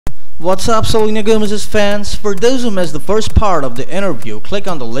What's up, Selena Gomez's fans? For those who missed the first part of the interview, click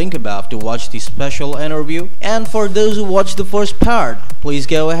on the link above to watch the special interview. And for those who watched the first part, please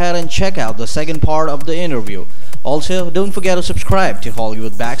go ahead and check out the second part of the interview. Also, don't forget to subscribe to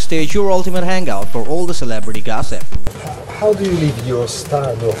Hollywood Backstage, your ultimate hangout for all the celebrity gossip. How do you live your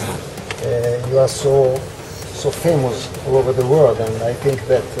stardom? You are so famous all over the world, and I think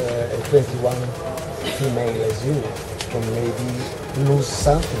that a 21 female as you can maybe lose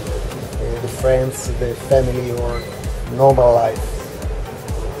something. The friends, the family, or normal life.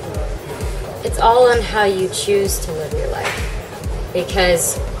 It's all on how you choose to live your life,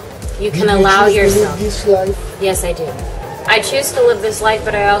 because you can Do allow you choose yourself. to live this life? Yes, I do. I choose to live this life,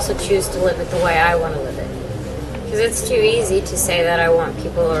 but I also choose to live it the way I want to live it. Because it's too easy to say that I want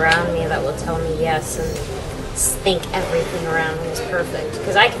people around me that will tell me yes and think everything around me is perfect.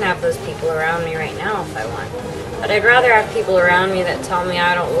 Because I can have those people around me right now if I want. But I'd rather have people around me that tell me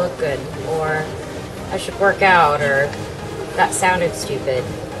I don't look good, or I should work out, or that sounded stupid.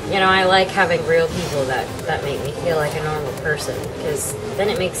 You know, I like having real people that make me feel like a normal person, because then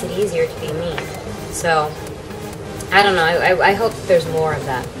it makes it easier to be me. So, I don't know, I hope there's more of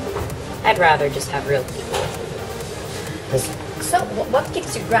that. I'd rather just have real people. So, what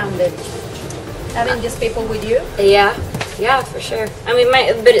keeps you grounded? Having just people with you? Yeah, for sure. I mean,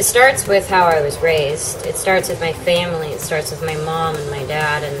 but it starts with how I was raised. It starts with my family. It starts with my mom and my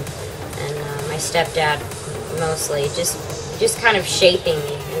dad and my stepdad, mostly. Just kind of shaping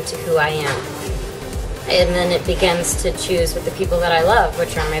me into who I am. And then it begins to choose with the people that I love,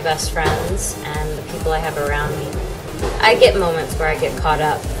 which are my best friends and the people I have around me. I get moments where I get caught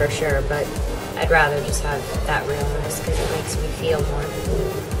up, for sure, but I'd rather just have that realness because it makes me feel more.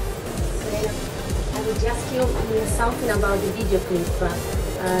 I would ask you something about the video clip.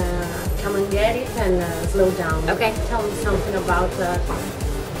 Come and Get It and Slow Down. Okay. Tell me something about,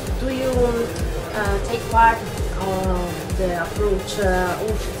 do you take part of the approach,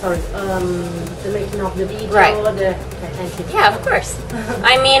 the making of the video? Right. Okay, thank you. Yeah, of course.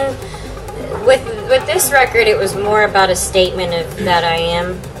 I mean, with this record, it was more about a statement of that I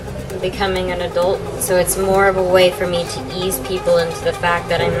am becoming an adult, so it's more of a way for me to ease people into the fact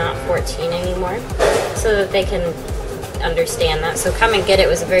that I'm not 14 anymore, so that they can understand that. So Come and Get It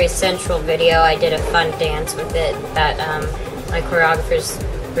was a very sensual video. I did a fun dance with it that my choreographers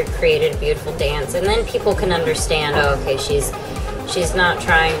recreated a beautiful dance, and then people can understand, oh, okay, she's not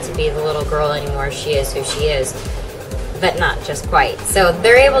trying to be the little girl anymore, she is who she is, but not just quite. So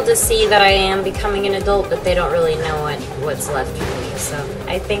they're able to see that I am becoming an adult, but they don't really know what's left for me. So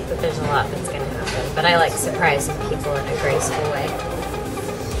I think that there's a lot that's going to happen, but I like surprising people in a graceful way.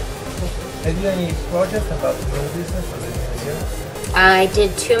 Have you any projects about movies for the new year? I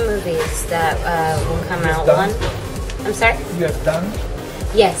did 2 movies that will come out. Done? I'm sorry? You have done?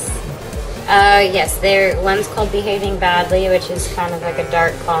 Yes. Yes, one's called Behaving Badly, which is kind of like a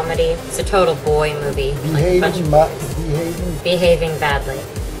dark comedy. It's a total boy movie. Behaving Badly.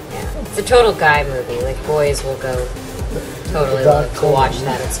 Yeah. It's a total guy movie. Like, boys will go totally love to watch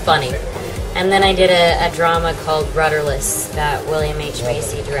that. It's funny. And then I did a drama called Rudderless that William H.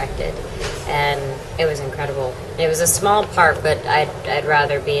 Macy directed. And it was incredible. It was a small part, but I'd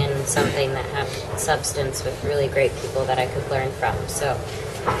rather be in something that had substance with really great people that I could learn from. So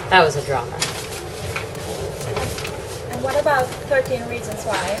that was a drama. And what about 13 Reasons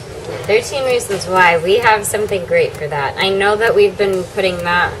Why? 13 Reasons Why. We have something great for that. I know that we've been putting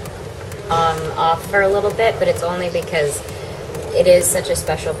that off for a little bit, but it's only because it is such a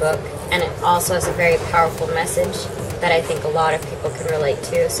special book, and it also has a very powerful message that I think a lot of people can relate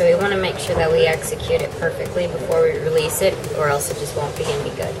to. So we want to make sure that we execute it perfectly before we release it, or else it just won't begin to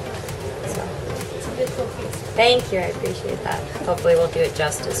be good. So. It's a beautiful piece. Thank you, I appreciate that. Hopefully we'll do it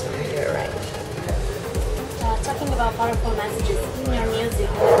justice when we do it right. Talking about powerful messages in your music,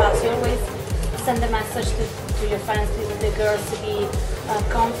 in the past, you always send a message to your friends, to the girls, to be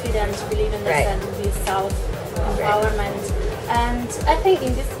confident, to believe in themselves, to be self-empowerment. And I think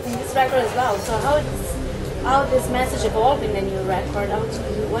in this record as well. So how this message evolved in the new record?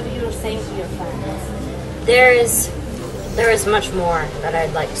 What are you saying to your fans? There is much more that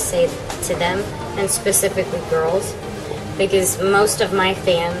I'd like to say to them, and specifically girls, because most of my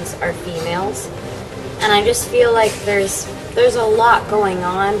fans are females, and I just feel like there's a lot going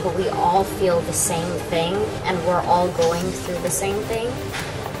on, but we all feel the same thing, and we're all going through the same thing.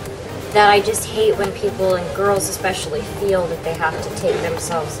 That I just hate when people, and girls especially, feel that they have to take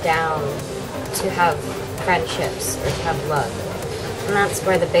themselves down to have friendships or to have love. And that's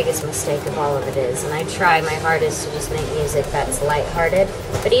where the biggest mistake of all of it is. And I try my hardest to just make music that's lighthearted.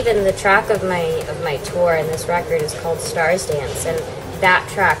 But even the track of my tour and this record is called Stars Dance, and that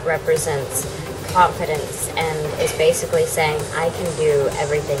track represents confidence and is basically saying I can do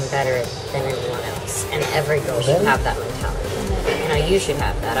everything better than anyone else, and every girl should have that mentality. You know, you should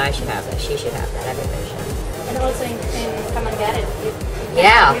have that, I should have that, she should have that, everybody should. And also in Come and Get It.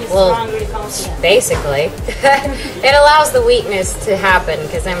 Yeah, really well, strong, really confident. basically. It allows the weakness to happen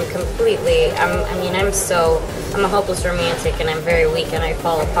because I'm a hopeless romantic and I'm very weak and I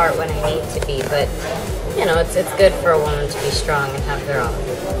fall apart when I need to be, but you know, it's good for a woman to be strong and have their own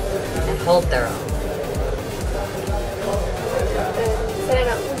and hold their own.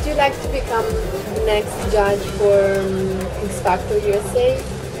 Selena, would you like to become next judge for X Factor USA?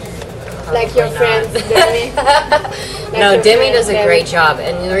 Like your friend Demi? No, Demi does a great job,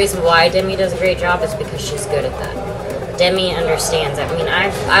 and the reason why Demi does a great job is because she's good at that. Demi understands. I mean,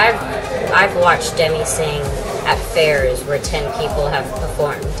 I've watched Demi sing at fairs where 10 people have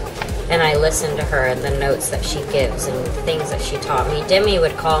performed, and I listen to her and the notes that she gives and the things that she taught me. Demi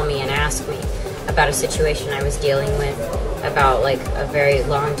would call me and ask me about a situation I was dealing with about like a very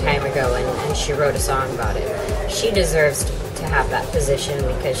long time ago, and she wrote a song about it. She deserves to have that position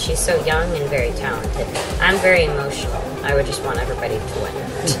because she's so young and very talented. I'm very emotional. I would just want everybody to win.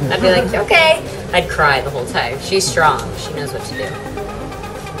 I'd be like, okay. I'd cry the whole time. She's strong. She knows what to do.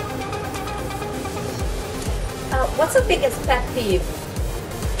 What's the biggest pet peeve?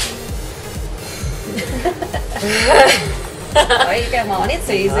 Oh, come on, it's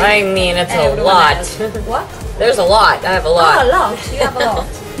easy. I mean, it's a lot. What? There's a lot. I have a lot. Oh, a lot. You have a lot.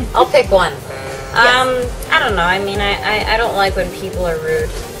 I'll pick one. Yes. I don't know. I mean, I don't like when people are rude.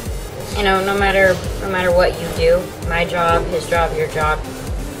 You know, no matter what you do, my job, his job, your job,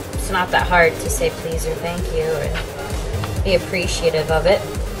 it's not that hard to say please or thank you and be appreciative of it.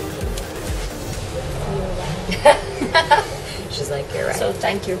 She's like, you're right. So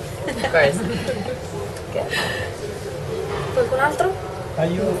thank you. Of course. Good. Qualcun altro?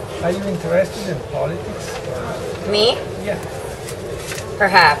 Are you interested in politics? Me? Yeah.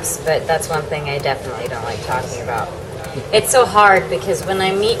 Perhaps, but that's one thing I definitely don't like talking about. It's so hard because when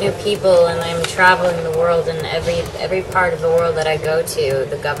I meet new people and I'm traveling the world, and every part of the world that I go to,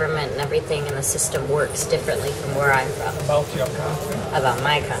 the government and everything and the system works differently from where I'm from. About your country? About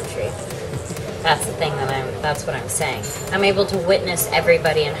my country. That's the thing that's what I'm saying. I'm able to witness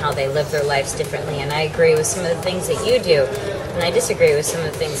everybody and how they live their lives differently, and I agree with some of the things that you do, and I disagree with some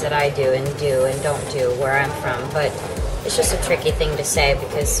of the things that I do and don't do where I'm from, but it's just a tricky thing to say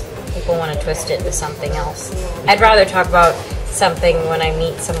because people want to twist it into something else. I'd rather talk about something when I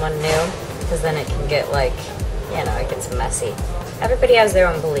meet someone new, because then it can get like, you know, it gets messy. Everybody has their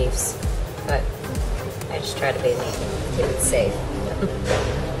own beliefs, but I just try to be me, keep it safe.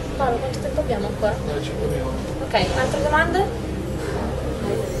 Paolo, quanto tempo abbiamo ancora? Ok, altre domande?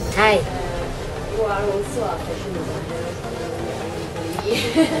 Hi. You are also a fashion designer.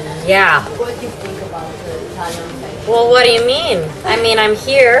 Yeah. What do you think about the Italian fashion? Well, what do you mean? I mean, I'm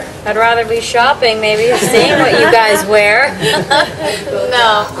here. I'd rather be shopping, maybe, seeing what you guys wear.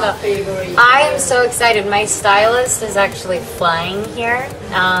 No. I am so excited. My stylist is actually flying here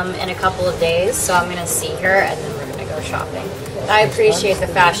in a couple of days, so I'm going to see her, and then we're going to go shopping. I appreciate the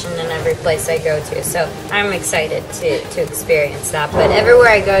fashion in every place I go to, so I'm excited to experience that. But everywhere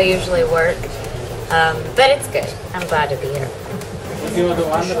I go, I usually work. But it's good. I'm glad to be here.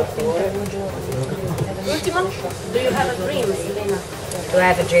 Ultimo, do you have a dream, Selena? Do I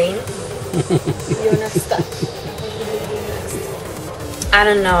have a dream? Your next step. I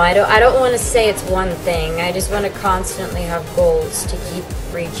don't know. I don't want to say it's one thing. I just want to constantly have goals to keep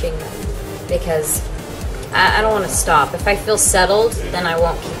reaching them, because I don't want to stop. If I feel settled, then I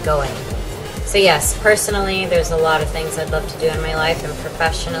won't keep going. So yes, personally, there's a lot of things I'd love to do in my life, and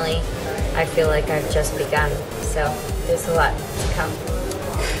professionally, I feel like I've just begun. So there's a lot to come.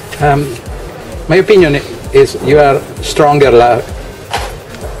 My opinion is you are stronger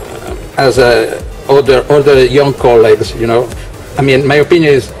as other young colleagues. You know, I mean, my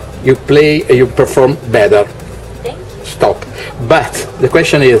opinion is you perform better. Thank you. Stop. But the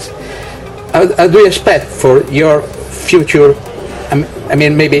question is, how do you expect for your future? I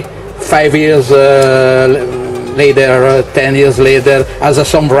mean, maybe 5 years later, 10 years later, as a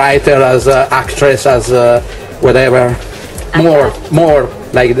songwriter, as an actress, as whatever, more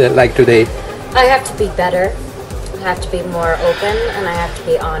like today. I have to be better. I have to be more open, and I have to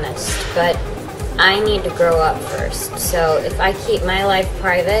be honest. But I need to grow up first. So if I keep my life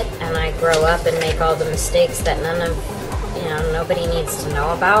private and I grow up and make all the mistakes that nobody needs to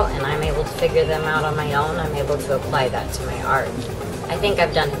know about, and I'm able to figure them out on my own, I'm able to apply that to my art. I think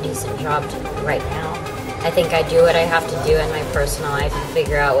I've done a decent job right now. I think I do what I have to do in my personal life and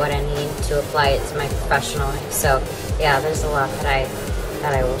figure out what I need to apply it to my professional life. So yeah, there's a lot that I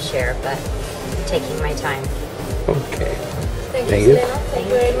that I will share, but taking my time. Okay. Thank Thank you, you. Selena. Thank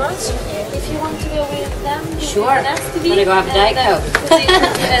you very much. If you want to go with them, you Sure. can ask to be. I'm gonna go have a Diet and, Coke. Bye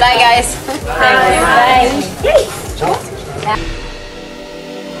Bye, guys. Bye. Bye.